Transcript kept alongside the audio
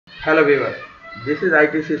Hello viewers, this is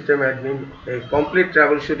IT System Admin, a complete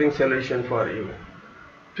troubleshooting solution for you.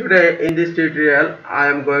 Today in this tutorial, I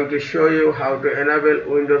am going to show you how to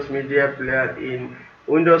enable Windows Media Player in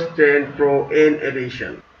Windows 10 Pro N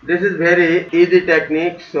Edition. This is very easy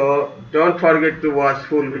technique, so don't forget to watch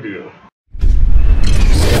full video.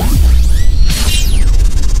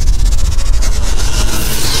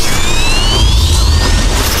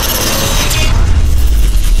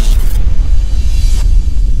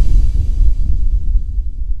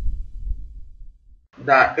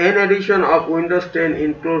 The N edition of Windows 10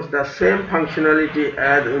 includes the same functionality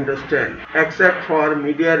as Windows 10, except for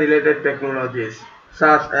media-related technologies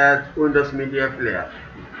such as Windows Media Player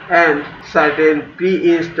and certain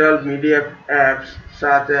pre-installed media apps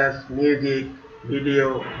such as music,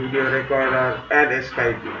 video recorder, and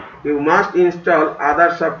Skype. You must install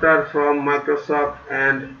other software from Microsoft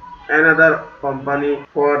and another company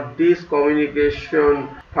for this communication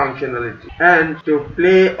functionality, and to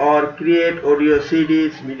play or create audio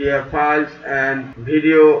CDs, media files, and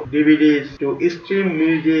video DVDs, to stream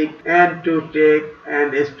music, and to take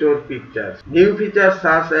and store pictures. New features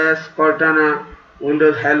such as Cortana,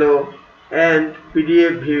 Windows Hello, and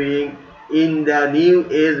PDF viewing in the new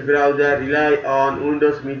Edge browser rely on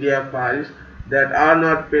Windows Media files that are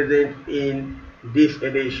not present in this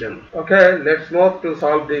edition. Okay, let's move to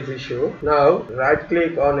solve this issue. Now, right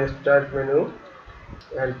click on Start menu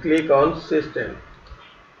and click on System.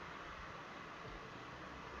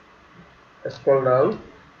 Scroll down.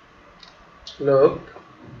 Look,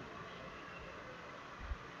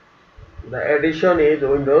 the edition is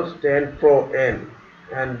Windows 10 Pro N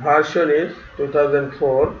and version is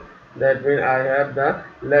 2004. That means I have the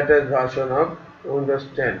latest version of Windows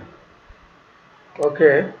 10.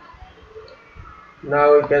 Okay,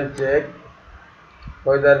 now we can check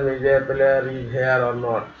whether media player is here or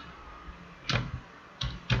not.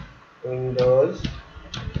 Windows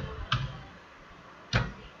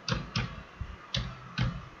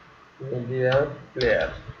Media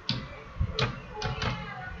Player.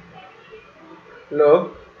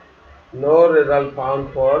 Look, no result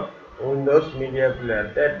found for Windows Media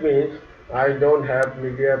Player. That means I don't have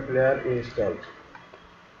Media Player installed.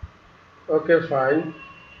 Okay, fine.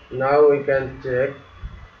 Now we can check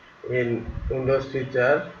in Windows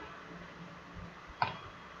feature.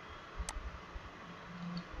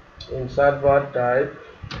 In search bar type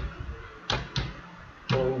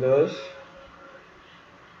Windows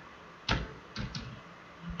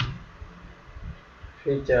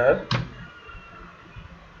feature.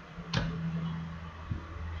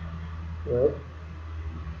 Look,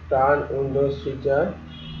 turn Windows feature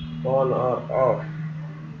on or off.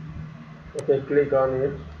 Okay, click on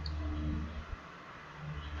it.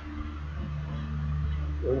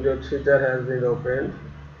 Windows feature has been opened.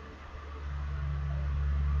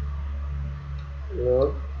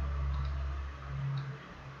 Look,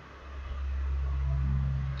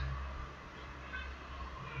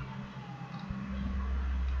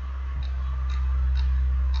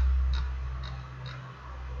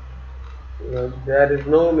 there is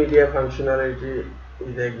no media functionality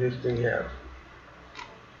is existing here.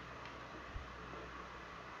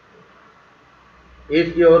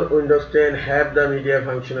 If your Windows 10 have the media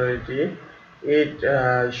functionality,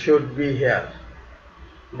 it should be here,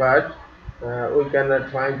 but we cannot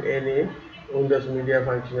find any Windows media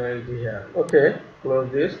functionality here. Okay, close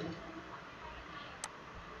this.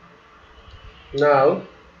 Now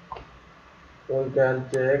we can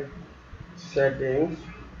check settings,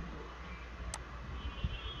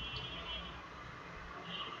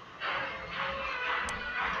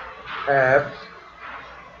 apps,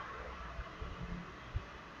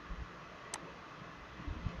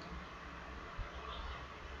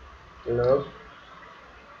 look,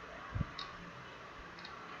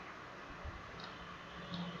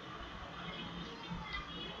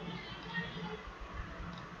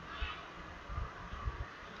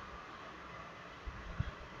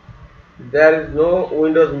 there is no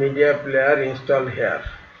Windows Media Player installed here.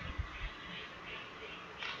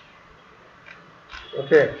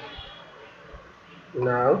 Okay,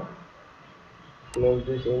 now close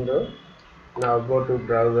this window. Now go to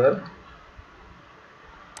browser.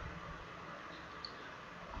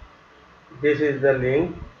 This is the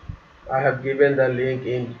link. I have given the link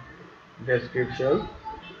in description.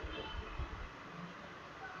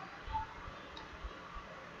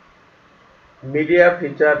 Media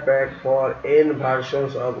feature pack for N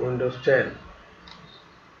versions of Windows 10.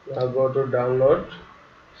 Now go to download,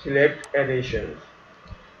 select editions.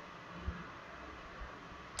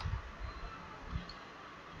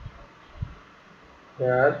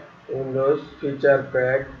 Here Windows feature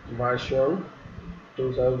pack version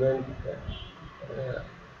 2000,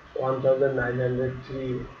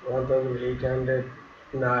 1903,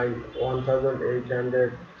 1809,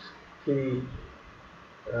 1803,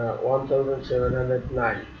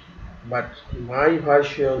 1709, but my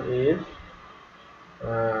version is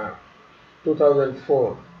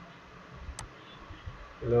 2004.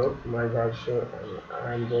 Look, my version,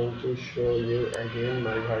 I am going to show you again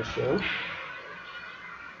my version.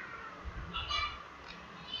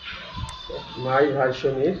 My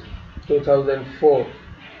version is 2004.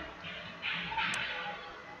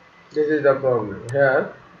 This is the problem.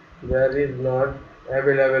 Here there is not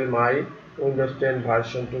available my Windows 10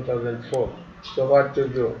 version 2004. So what to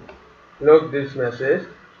do? Look this message.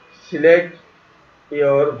 Select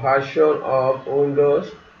your version of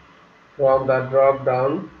Windows from the drop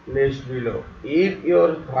down list below. If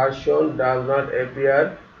your version does not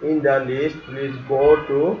appear in the list, please go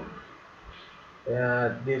to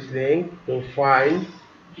this link to find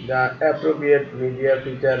the appropriate media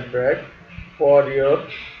feature pack for your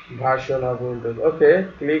version of Windows. Okay,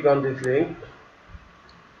 click on this link.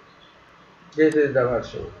 This is the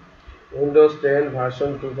version, Windows 10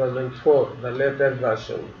 version 2004, the latest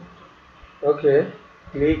version. Okay,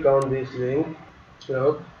 click on this link.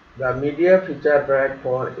 Look, the media feature pack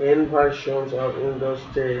for N versions of Windows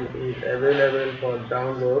 10 is available for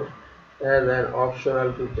download as an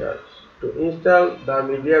optional feature. To install the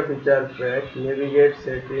media feature pack, navigate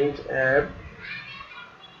Settings,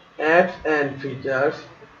 Apps and Features,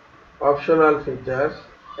 Optional Features,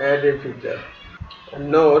 Add a Feature.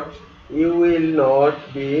 Note, you will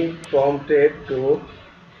not be prompted to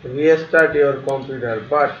restart your computer,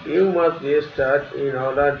 but you must restart in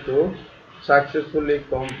order to successfully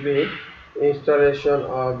complete installation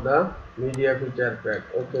of the media feature pack.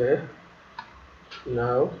 Okay,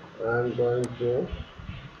 now I am going to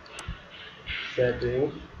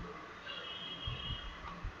Settings,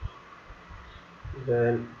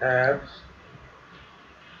 then Apps,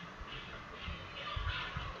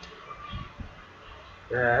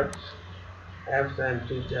 Apps and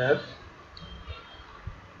Features,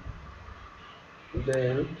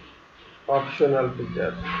 then Optional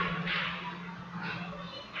Features.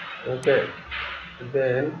 Okay,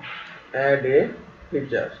 then Add a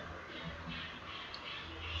Feature.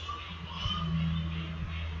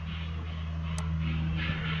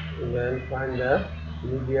 Then find the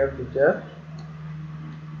media feature.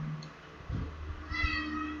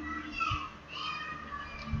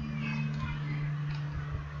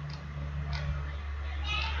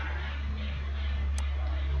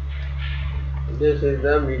 This is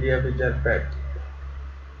the media feature pack.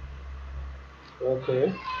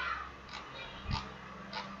 Okay,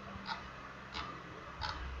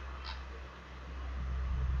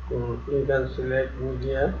 you can select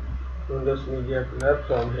media, Windows Media Player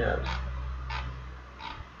from here.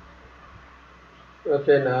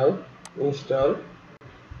 Okay, now install.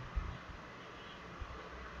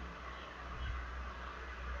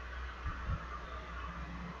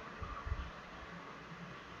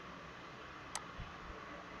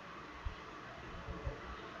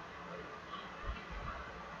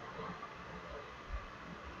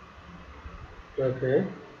 Okay,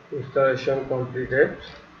 installation completed.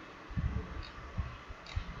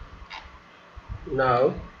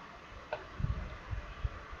 Now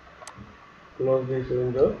close this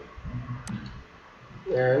window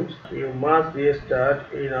and you must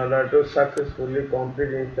restart in order to successfully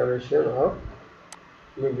complete installation of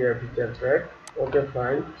media feature pack. Okay,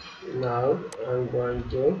 fine. Now I'm going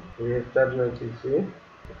to restart my PC.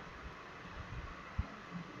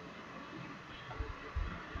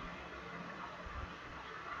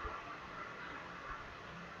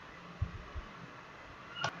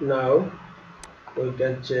 Now we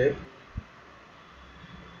can check.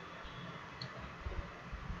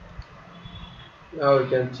 Now we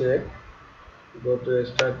can check. Go to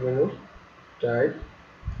Start menu, type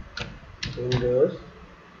Windows.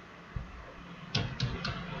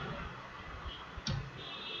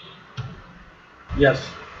 Yes,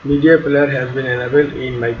 media player has been enabled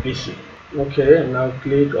in my PC. Okay, now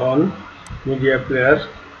click on media player.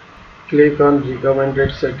 Click on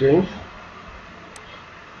recommended settings.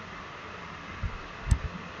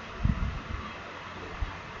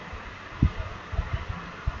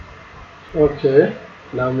 Okay,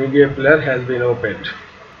 now media player has been opened.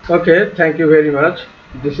 Okay, thank you very much.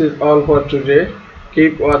 This is all for today.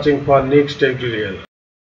 Keep watching for next tutorial.